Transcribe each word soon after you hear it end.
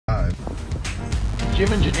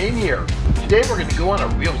Jim and Janine here. Today we're going to go on a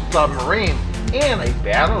real submarine and a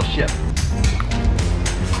battleship.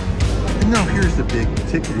 And now here's the big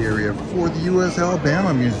ticket area for the US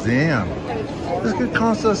Alabama Museum. This could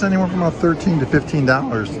cost us anywhere from about $13 to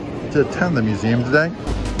 $15 to attend the museum today.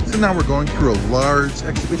 So now we're going through a large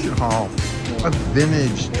exhibition hall of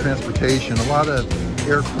vintage transportation, a lot of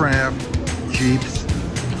aircraft, jeeps,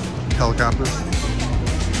 helicopters.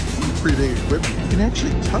 Pretty big equipment. You can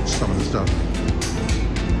actually touch some of the stuff.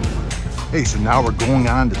 Hey, so now we're going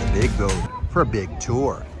on to the big boat for a big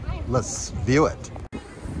tour. Let's view it.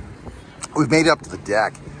 We've made it up to the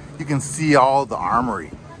deck. You can see all the armory.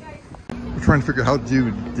 We're trying to figure out how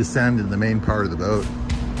to descend in the main part of the boat.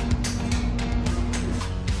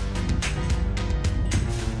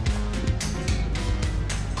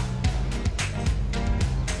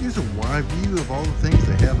 Here's a wide view of all the things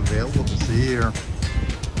they have available to see here.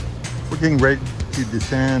 We're getting ready to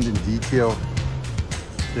descend in detail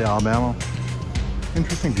the Alabama.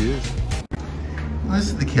 Interesting views. This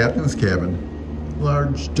is the captain's cabin.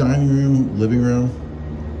 Large dining room, living room.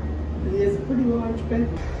 It is a pretty large bed.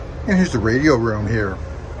 And here's the radio room here.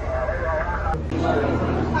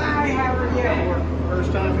 Hi, how are you?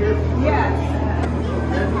 First time here? Yes.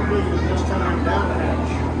 Then we're leaving this time down the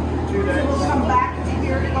hatch. 2 days. We'll come back to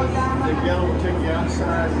here to go down the The yellow will take you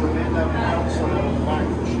outside. We'll end up outside, back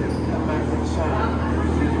for ship, come back inside.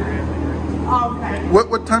 Okay.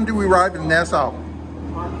 What time do we arrive in Nassau?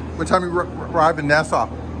 What time do we arrive in Nassau?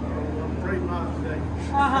 3 months a day.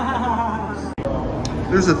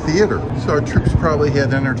 There's a theater, so our troops probably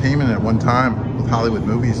had entertainment at one time with Hollywood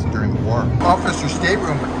movies during the war. Officer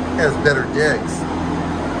stateroom has better digs.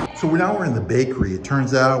 So now we're in the bakery. It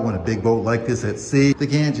turns out when a big boat like this at sea, they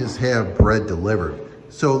can't just have bread delivered.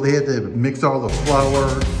 So they had to mix all the flour,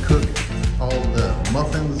 cook all the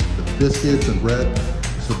muffins, the biscuits and bread.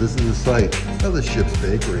 So this is the site of the ship's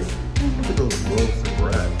bakery. Look at those loaves of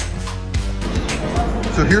bread.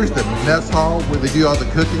 So here's the mess hall where they do all the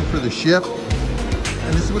cooking for the ship.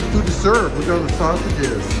 And this is what food is served. Look at all the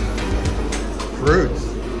sausages, fruits,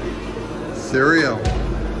 cereal.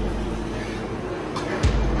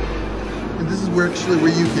 And this is where actually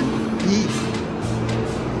where you can eat.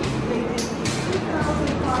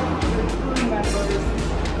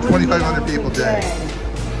 2,500 people a day.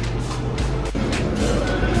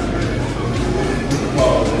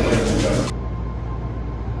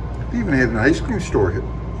 They even have an ice cream store here.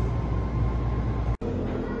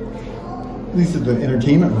 These are the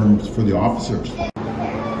entertainment rooms for the officers. A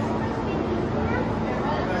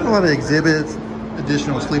lot of exhibits,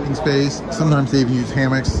 additional sleeping space. Sometimes they even use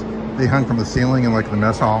hammocks. They hung from the ceiling in like the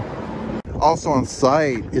mess hall. Also on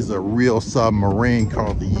site is a real submarine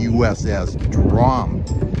called the USS Drum.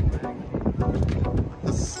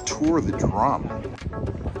 Let's tour the Drum.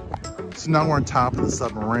 So now we're on top of the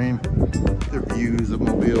submarine. The views of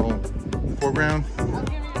Mobile. Foreground,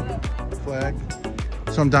 flag.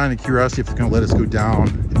 So I'm dying of curiosity if it's going to let us go down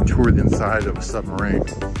and tour the inside of a submarine.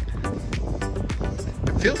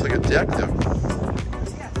 It feels like a deck though. Yeah,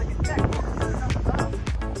 it's like a deck.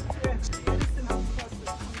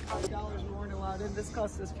 $25 we weren't allowed in. This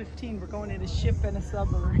cost us $15. We're going in a ship and a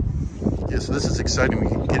submarine. Yeah, so this is exciting.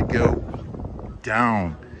 We get to go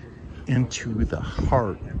down into the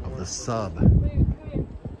heart of the sub.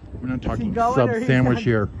 We're not talking sub sandwich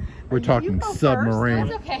here. We're talking submarine.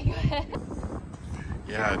 That's okay, go ahead.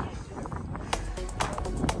 Yeah.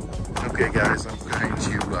 Okay, guys, I'm going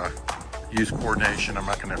to use coordination. I'm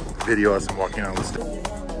not going to video us and walking on the steps.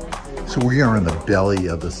 So we are in the belly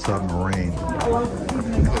of the submarine. Look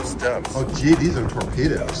at those steps. Oh, gee, these are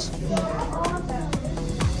torpedoes.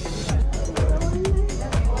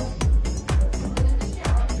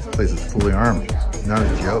 This place is fully armed. Not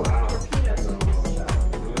a joke.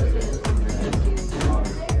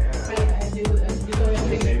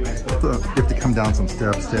 You have to come down some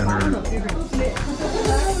steps to enter.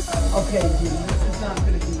 Okay, Gene, this is not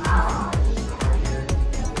going to be easy.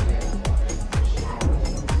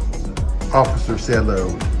 Officer Sadlow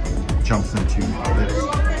jumps into this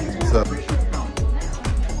sub.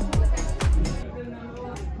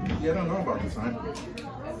 Yeah, I don't know about this, huh?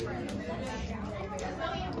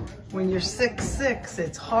 When you're 6'6",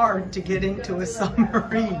 it's hard to get into a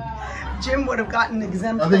submarine. Jim would have gotten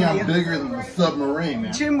exempt. I think I'm bigger than the submarine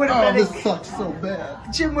now. Jim would have been. This sucks so bad.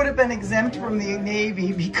 Jim would have been exempt from the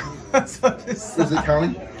Navy because of his size. Is it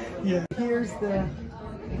counting? Yeah. Here's the.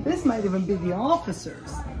 This might even be the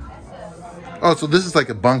officers. Oh, so this is like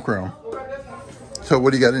a bunk room. So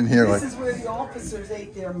what do you got in here? This is where the officers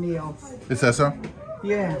ate their meals. Is that so?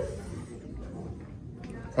 Yeah.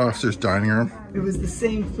 Officer's dining room. It was the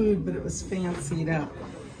same food, but it was fancied up.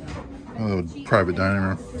 A little private dining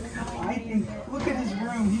room. I think, look at his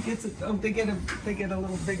room. He gets a, oh, they get a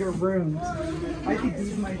little bigger room. I think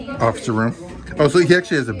these might be. Officer room. Oh, so he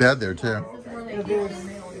actually has a bed there too.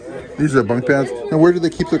 These are bunk beds. Now, where do they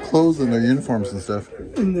keep their clothes and their uniforms and stuff?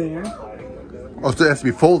 In there. Oh, so it has to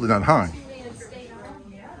be folded, not hung.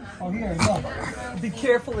 Oh, here, look. Be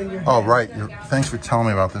careful in your hand. Oh, right. Thanks for telling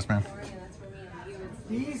me about this, man.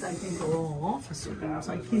 These, I think, are all officer rooms.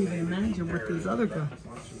 I can't even imagine what these other guys.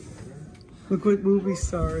 Look what movie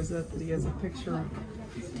star is that he has a picture of.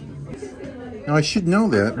 Now, I should know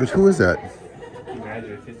that, but who is that?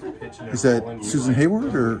 Is that Susan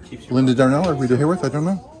Hayward or Linda Darnell or Rita Hayworth? I don't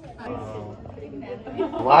know.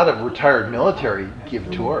 A lot of retired military give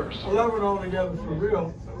tours. 11 altogether for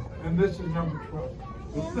real, and this is number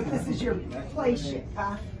 12. But this is your play ship,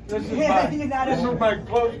 huh? This is my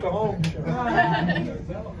close to home show.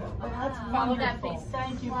 Follow that face.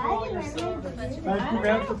 Thank you for all your service. Thank you,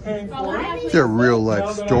 man, for paying for it. They're real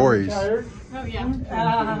life stories. Oh,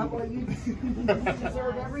 yeah. Well, you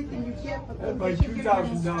deserve everything you get, but That's like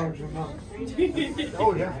 $2,000 a month.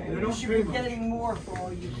 Oh, yeah. They don't you're pay much. getting more for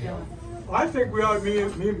all you've done. I think we ought to be a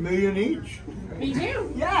million each. Me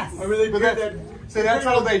too. Yes. I mean, they But pay that's, that. so that's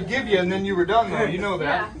all they'd give you, and then you were done though. You know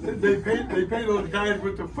that. Yeah. They pay those guys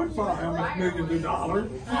with the football helmets millions of dollars.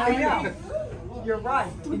 I know. You're right.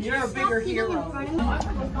 And you're a bigger hero.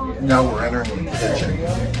 Now we're entering the kitchen.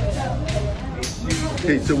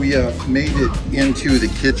 Okay, so we made it into the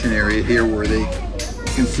kitchen area here where you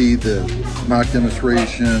can see the mock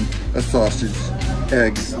demonstration, a sausage,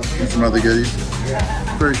 eggs, and some other goodies.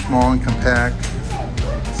 Very small and compact.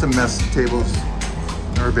 Some mess tables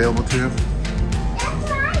are available too.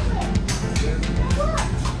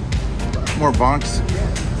 More bunks.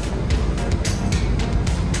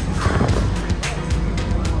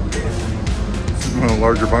 This is one of the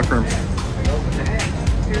larger bunk rooms.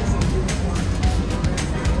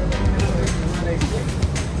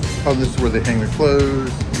 Oh, this is where they hang their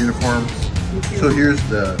clothes, uniforms. So here's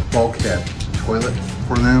the bulkhead toilet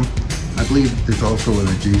for them. I believe there's also an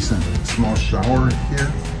adjacent small shower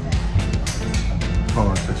here.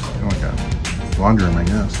 Oh, it's just, oh my god, laundry room, I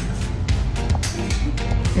guess.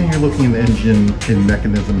 And you're looking at the engine and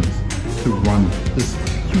mechanisms to run this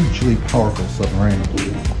hugely powerful submarine.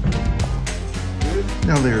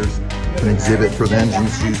 Now there's an exhibit for the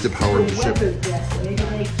engines used to power the ship. Maybe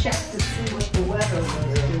they checked to see what the weather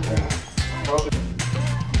was.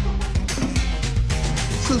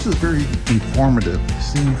 So this is very informative,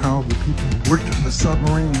 seeing how the people who worked on the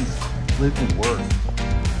submarines lived and worked.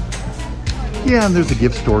 Yeah, and there's a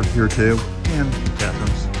gift store here too, and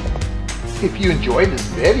bathrooms. If you enjoyed this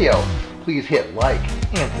video, please hit like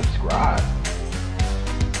and subscribe.